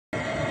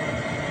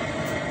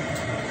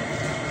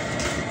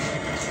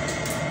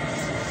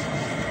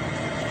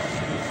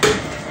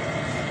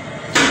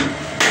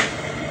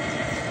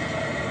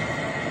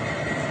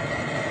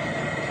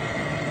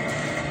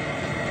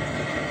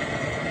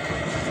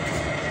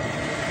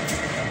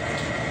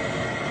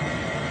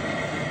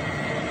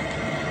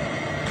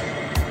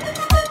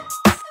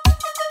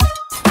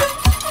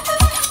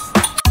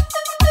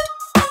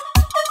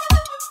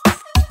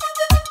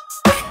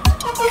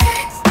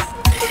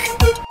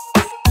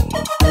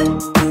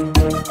Welcome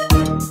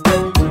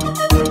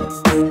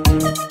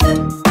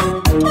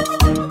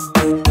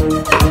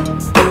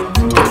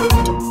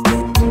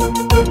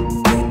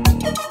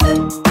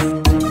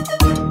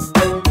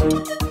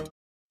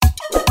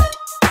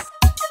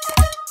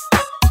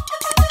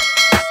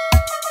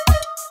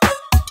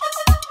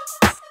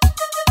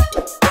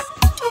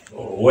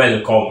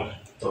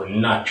to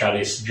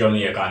Naturaliss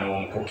Jamaican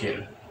Home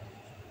Cooking.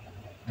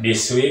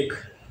 This week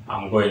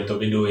I'm going to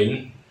be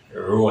doing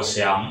roast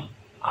yam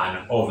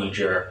and oven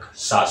jerk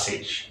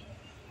sausage.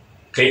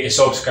 Click the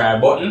subscribe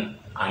button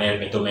and help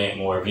me to make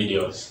more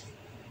videos.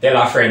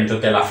 Tell a friend to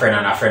tell a friend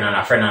and a friend and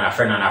a friend and a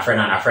friend and a friend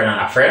and a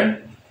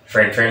friend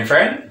and a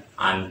friend,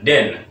 and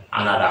then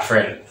another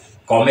friend.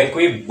 Come make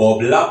we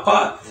bubble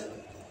apart.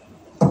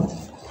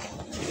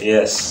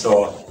 Yes,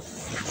 so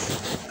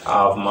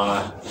I have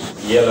my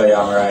yellow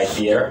yam right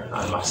here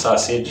and my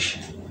sausage,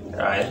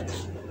 right?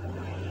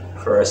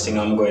 First thing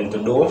I'm going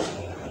to do,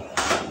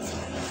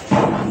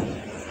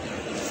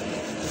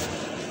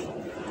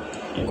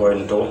 I'm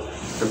going to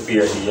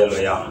prepare the yellow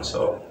yam,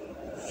 so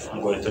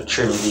I'm going to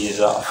trim these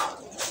off.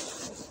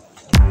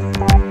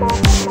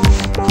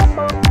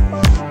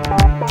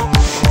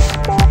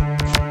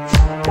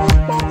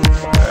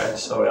 Alright,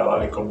 so we have a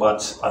little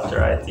bad spot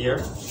right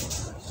here.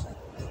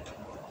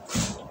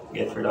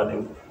 Get rid of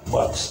the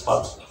bad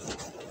spot.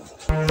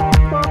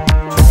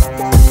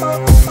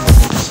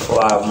 So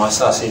I have my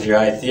sausage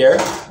right here.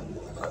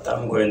 What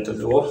I'm going to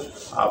do,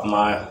 I have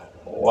my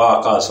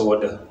walkers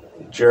with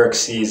jerk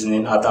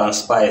seasoning hot and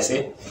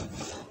spicy.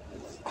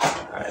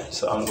 Alright,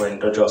 so I'm going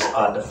to just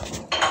add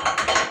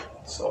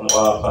some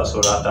walkers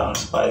with hot and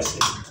spicy.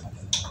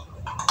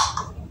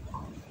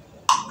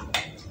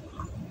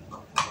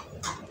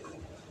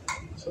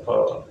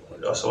 So I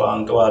just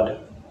want to add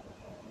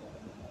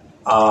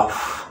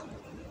half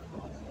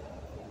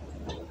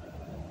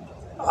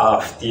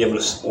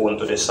tablespoon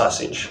to the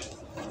sausage.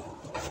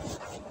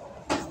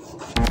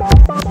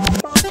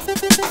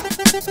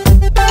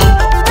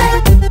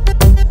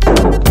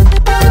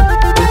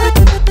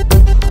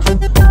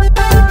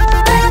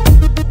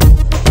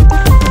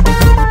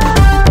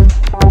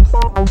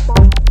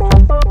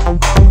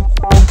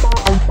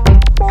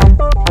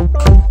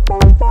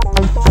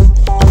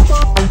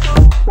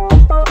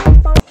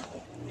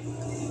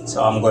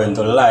 So I'm going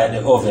to light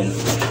the oven.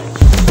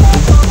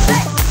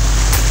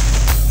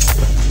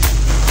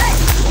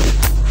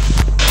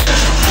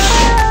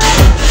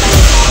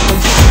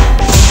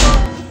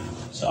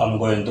 I'm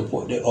going to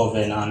put the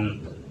oven on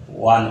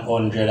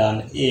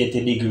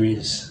 180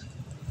 degrees.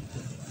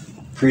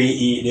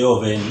 Preheat the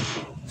oven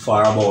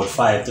for about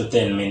 5 to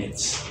 10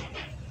 minutes.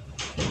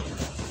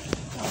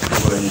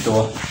 I'm going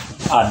to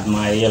add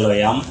my yellow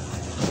yam.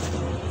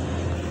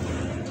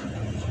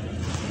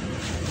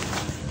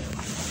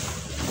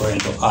 I'm going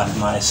to add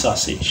my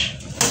sausage.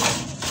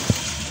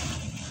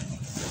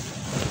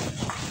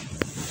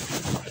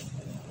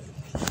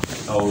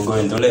 Now we're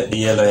going to let the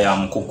yellow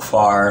yam cook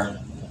for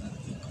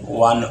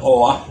 1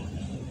 hour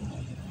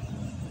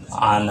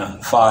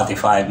and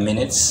 45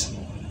 minutes.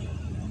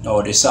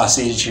 Now the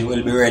sausage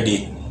will be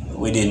ready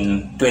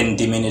within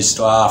 20 minutes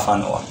to half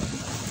an hour.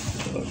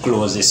 We'll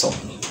close this up.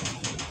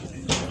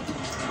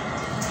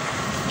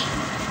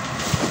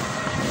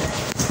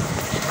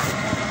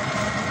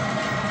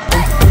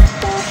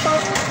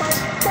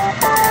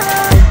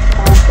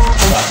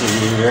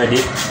 Sausage is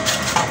ready,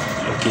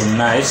 looking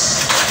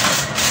nice.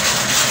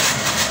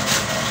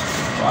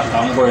 What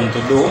I'm going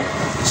to do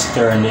is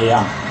turn the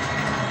yam.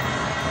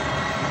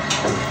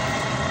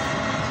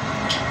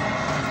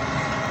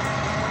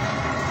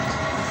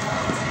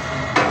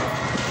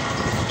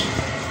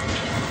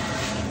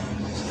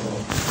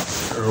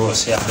 So,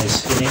 roast yam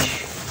is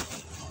finished.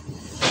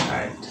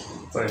 Alright,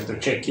 going to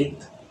check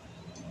it.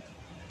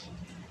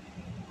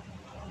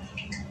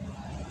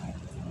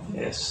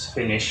 Yes,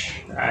 finished.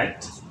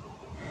 Right.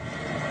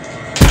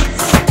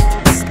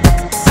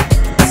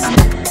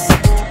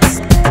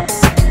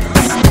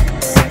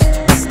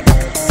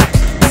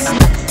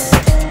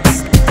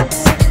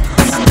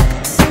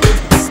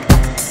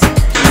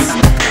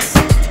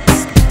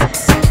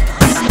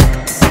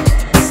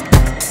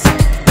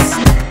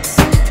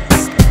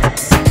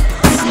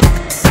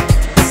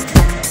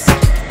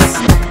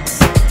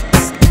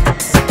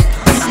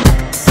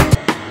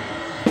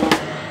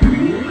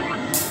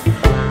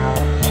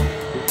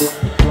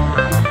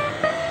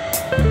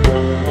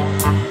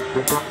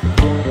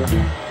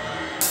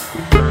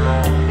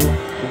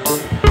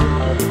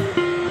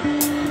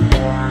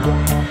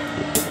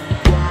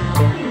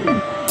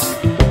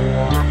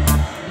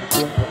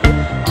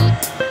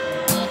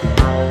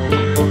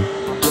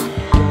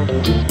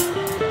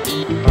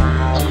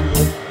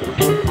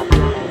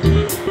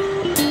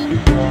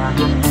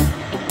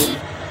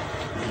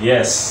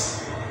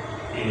 Yes,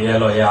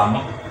 yellow yam,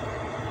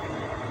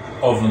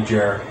 oven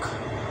jerk,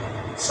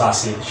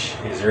 sausage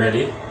is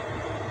ready.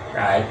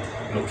 Right,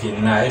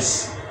 looking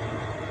nice,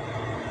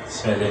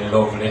 smelling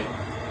lovely.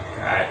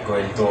 Right,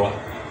 going to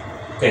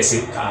taste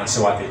it and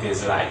see what it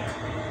is like.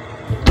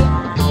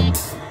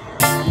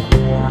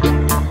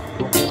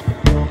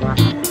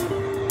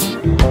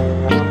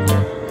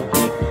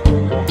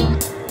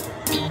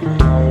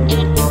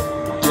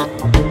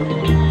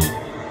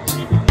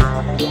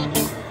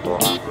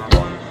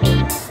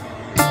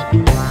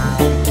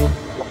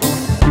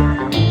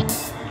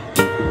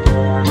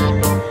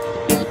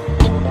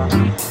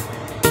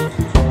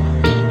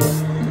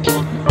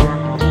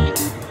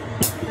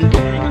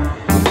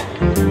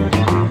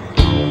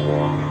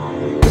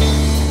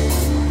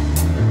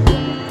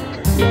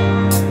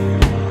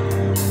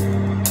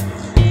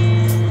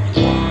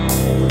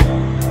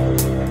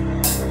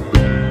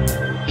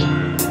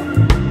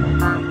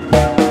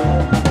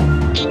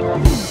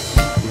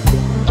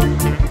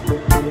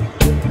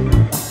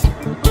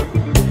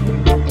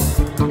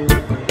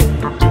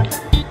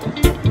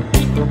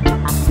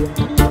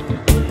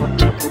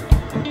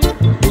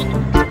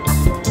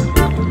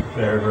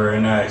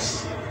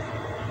 nice.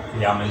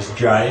 Yam is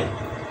dry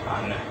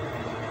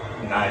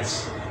and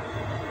nice.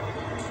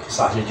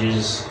 Sausage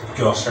is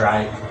just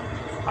right.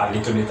 A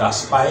little bit of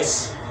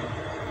spice.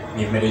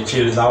 Give me the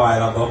chills a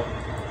while ago,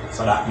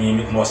 so that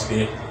means it must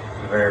be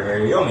very,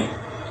 very yummy.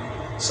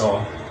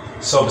 So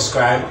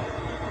subscribe,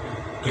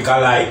 click a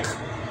like.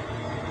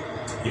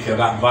 If you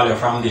got value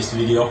from this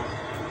video,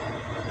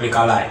 click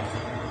a like.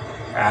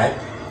 Alright?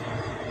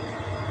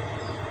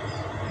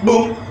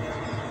 Boom!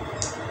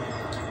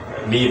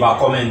 Leave a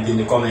comment in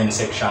the comment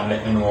section.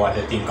 Let me know what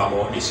you think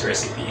about this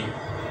recipe.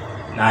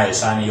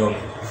 Nice and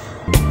yummy.